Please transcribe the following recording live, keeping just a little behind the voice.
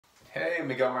Hey,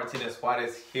 Miguel Martinez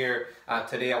Juarez here.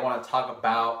 Today I want to talk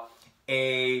about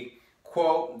a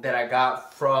quote that I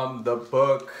got from the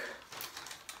book.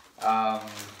 I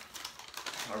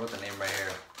wrote the name right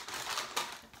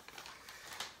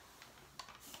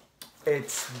here.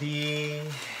 It's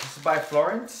by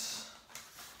Florence.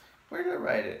 Where did I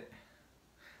write it?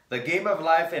 The Game of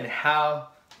Life and How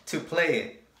to Play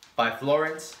It by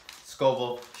Florence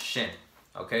Scovel Shinn.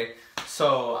 Okay,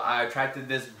 so I attracted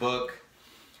this book.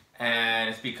 And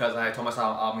it's because I told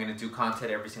myself I'm going to do content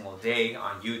every single day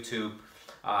on YouTube.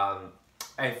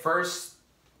 It first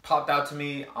popped out to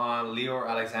me on Leo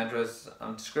Alexandra's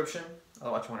description. I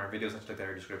watch one of her videos and looked at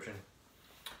her description.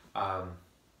 One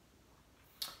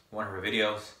of her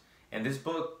videos. And this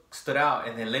book stood out.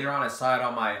 And then later on I saw it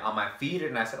on my feed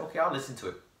and I said, okay, I'll listen to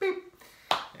it. Beep.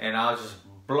 And I was just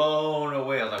blown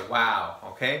away. I was like, wow,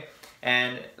 okay.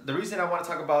 And the reason I want to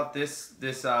talk about this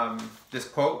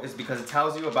quote is because it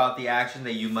tells you about the action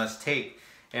that you must take.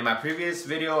 In my previous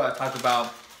video, I talked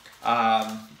about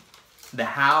the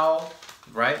how,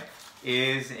 right,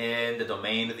 is in the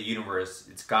domain of the universe.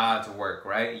 It's God's work,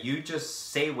 right? You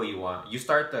just say what you want. You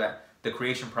start the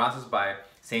creation process by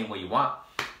saying what you want,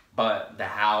 but the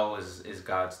how is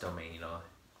God's domain, you know.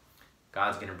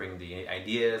 God's going to bring the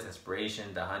ideas,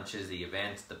 inspiration, the hunches, the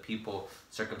events, the people,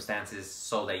 circumstances,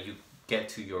 so that you get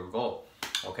to your goal,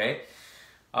 okay?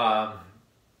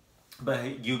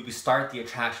 But you start the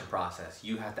attraction process.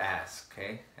 You have to ask,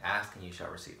 okay? Ask and you shall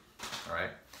receive, all right?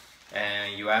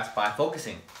 And you ask by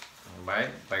focusing, right?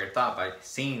 By your thought, by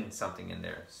seeing something in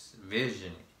there,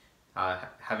 vision,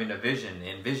 having a vision,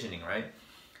 envisioning, right?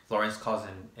 Florence calls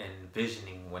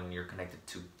envisioning when you're connected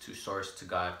to source, to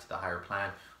God, to the higher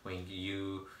plan. When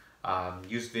you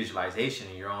use visualization,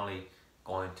 you're only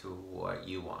going to what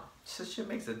you want. So she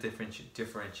makes a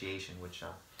differentiation, which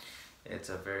it's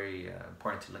a very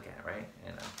important to look at, right?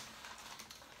 And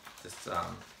just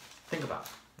think about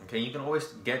it, okay? You can always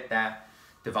get that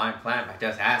divine plan by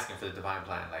just asking for the divine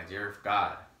plan. Like, dear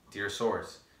God, dear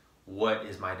source, what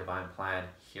is my divine plan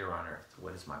here on earth?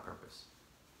 What is my purpose?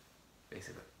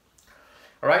 Basically.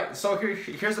 All right, so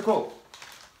here's the quote.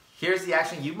 Here's the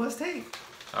action you must take.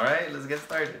 All right, let's get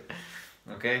started.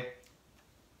 Okay.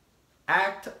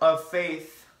 Act of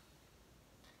faith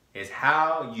is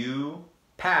how you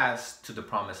pass to the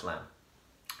promised land.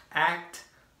 Act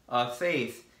of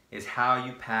faith is how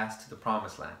you pass to the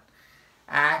promised land.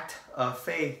 Act of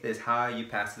faith is how you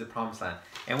pass to the promised land.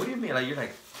 And what do you mean? Like, you're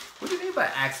like, what do you mean by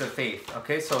acts of faith?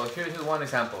 Okay, so here's one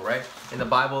example, right? In the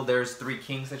Bible, there's 3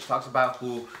 kings that she talks about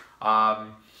who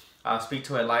speak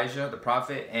to Elijah, the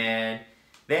prophet, and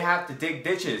they have to dig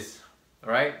ditches,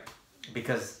 right?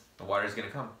 Because the water is going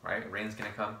to come, right? Rain's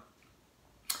going to come.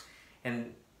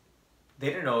 And they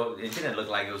didn't know, it didn't look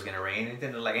like it was going to rain. It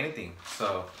didn't look like anything.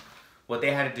 So what they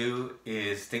had to do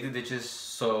is dig the ditches.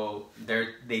 So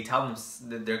they're telling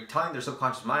their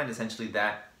subconscious mind essentially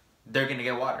that they're going to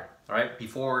get water, all right?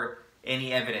 Before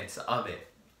any evidence of it.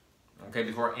 Okay,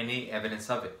 before any evidence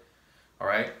of it, all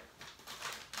right?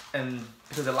 And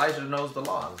because Elijah knows the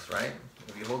laws, right?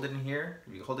 If you hold it in here,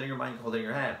 if you hold it in your mind, you hold it in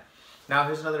your hand. Now,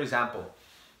 here's another example.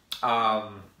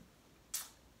 An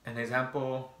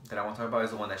example that I want to talk about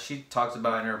is the one that she talks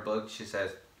about in her book. She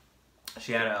says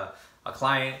she had a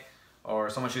client or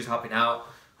someone she was helping out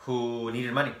who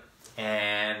needed money,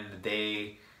 and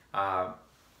they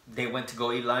went to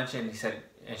go eat lunch, and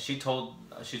she told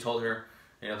her,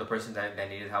 you know, the person that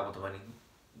needed help with the money,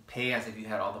 pay as if you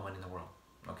had all the money in the world.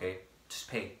 Okay, just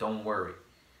pay. Don't worry.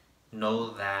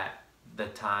 Know that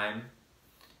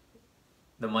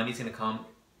the money's gonna come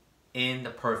in the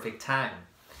perfect time.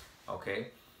 Okay,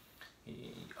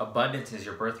 abundance is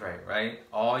your birthright, right?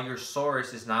 All your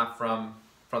source is not from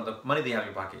the money that you have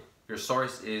in your pocket. Your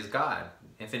source is God,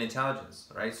 infinite intelligence,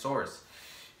 right? Source.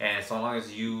 And so long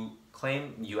as you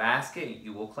ask it,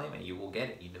 you will claim it, you will get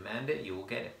it. You demand it, you will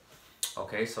get it.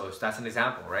 Okay, so that's an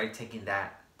example, right? Taking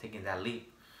that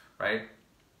leap, right?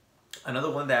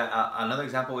 Another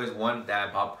example is one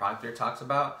that Bob Proctor talks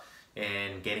about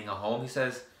in Getting a Home. He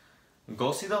says,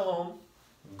 go see the home,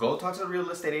 go talk to the real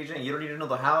estate agent. You don't need to know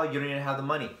the how, you don't need to have the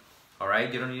money, all right?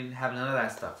 You don't need to have none of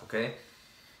that stuff, okay?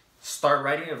 Start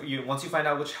writing. Once you find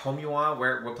out which home you want,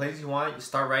 what place you want, you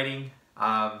start writing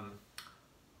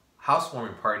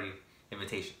housewarming party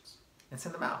invitations and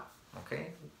send them out,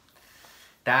 okay?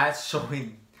 That's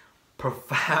showing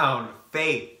profound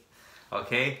faith.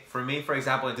 Okay, for me, for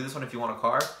example, and do this one if you want a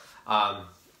car.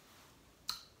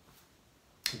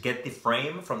 Get the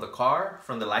frame from the car,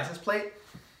 from the license plate,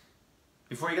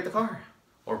 before you get the car.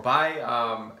 Or buy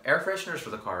air fresheners for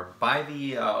the car. Buy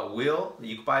the wheel.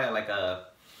 You could buy like a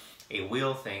a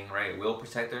wheel thing, right? Wheel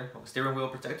protector, steering wheel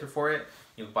protector for it.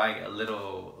 You buy a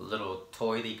little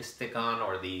toy that you can stick on,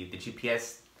 or the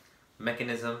GPS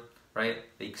mechanism, right?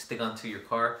 That you can stick onto your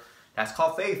car. That's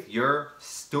called faith. You're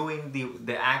doing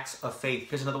the acts of faith.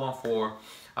 Here's another one for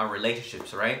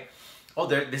relationships, right? Oh,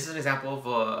 this is an example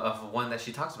of one that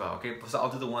she talks about. Okay, so I'll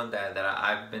do the one that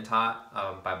I've been taught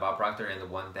by Bob Proctor, and the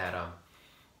one that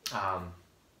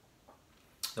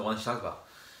she talks about.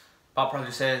 Bob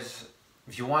Proctor says,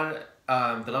 if you want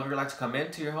the love of your life to come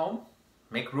into your home,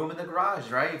 make room in the garage,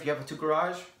 right? If you have a 2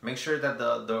 garage, make sure that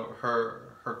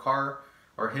her car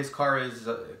or his car is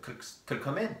could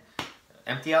come in.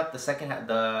 Empty out the second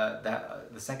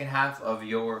half of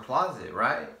your closet,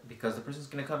 right? Because the person's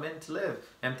gonna come in to live.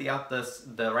 Empty out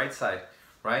the right side,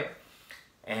 right?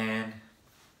 And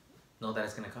know that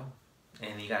it's gonna come.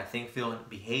 And you gotta think, feel, and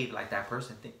behave like that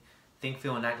person. Think,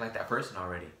 feel, and act like that person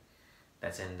already.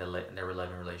 That's in their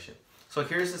loving relationship. So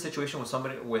here's the situation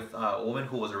with a woman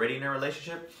who was already in a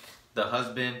relationship. The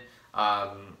husband,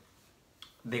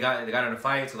 they got in a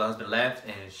fight, so the husband left,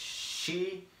 and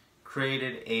she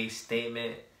created a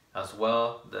statement as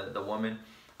well, the woman,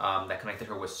 that connected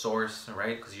her with source,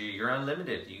 right? Because you're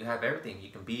unlimited. You have everything. You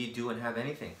can be, do, and have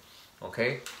anything.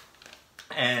 Okay?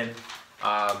 And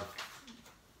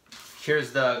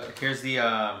here's the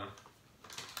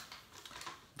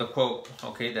quote,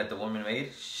 okay, that the woman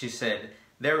made. She said,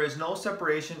 "There is no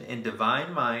separation in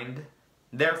divine mind,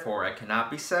 therefore I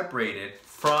cannot be separated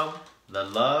from the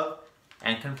love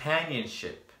and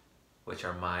companionship which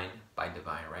are mine by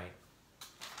divine right."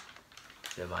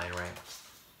 Divine right,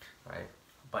 right?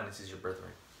 Abundance is your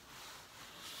birthright.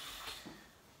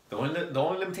 The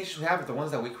only limitations we have are the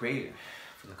ones that we create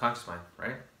from the conscious mind,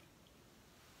 right?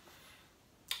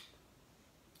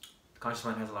 The conscious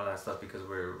mind has a lot of that stuff because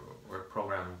we're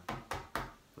programmed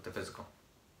with the physical.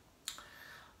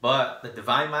 But the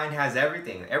divine mind has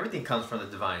everything. Everything comes from the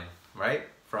divine, right?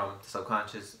 From the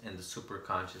subconscious and the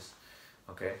superconscious,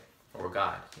 okay? Or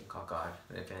God, you can call God,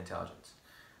 the infinite intelligence.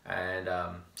 And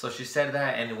so she said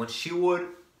that, and when she would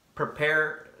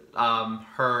prepare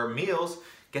her meals,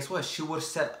 guess what? She would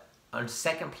set a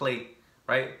second plate,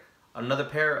 right? Another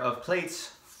pair of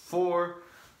plates for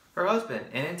her husband.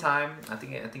 And in time, I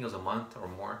think it was a month or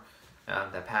more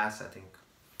that passed, I think.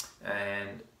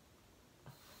 And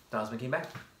the husband came back.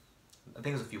 I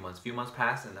think it was a few months. A few months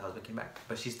passed and the husband came back.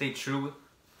 But she stayed true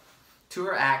to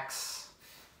her acts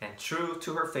and true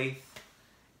to her faith,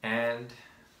 and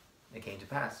it came to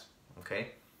pass,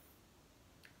 okay?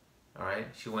 All right,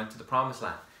 she went to the promised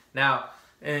land. Now,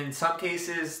 in some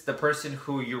cases, the person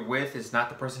who you're with is not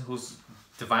the person who's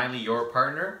divinely your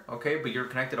partner, okay? But you're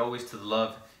connected always to the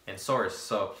love and source.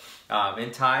 So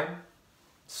in time,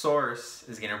 source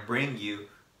is gonna bring you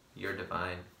your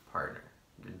divine partner,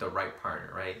 the right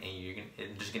partner, right? And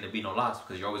there's just gonna be no loss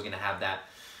because you're always gonna have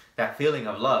that feeling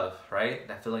of love, right?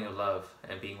 That feeling of love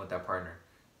and being with that partner,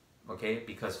 okay?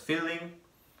 Because feeling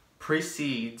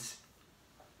precedes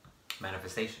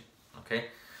manifestation, okay?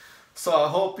 So I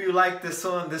hope you like this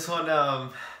one. This one,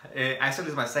 actually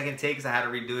is my second take because I had to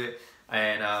redo it.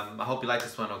 And I hope you like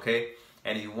this one, okay?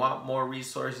 And if you want more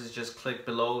resources, just click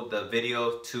below. The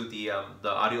video to the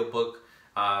audiobook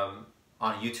on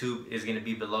YouTube is gonna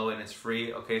be below and it's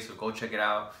free, okay? So go check it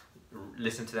out.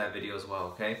 Listen to that video as well,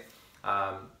 okay?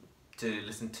 To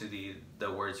listen to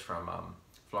the words from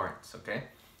Florence, okay?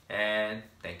 And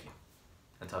thank you.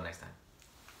 Until next time.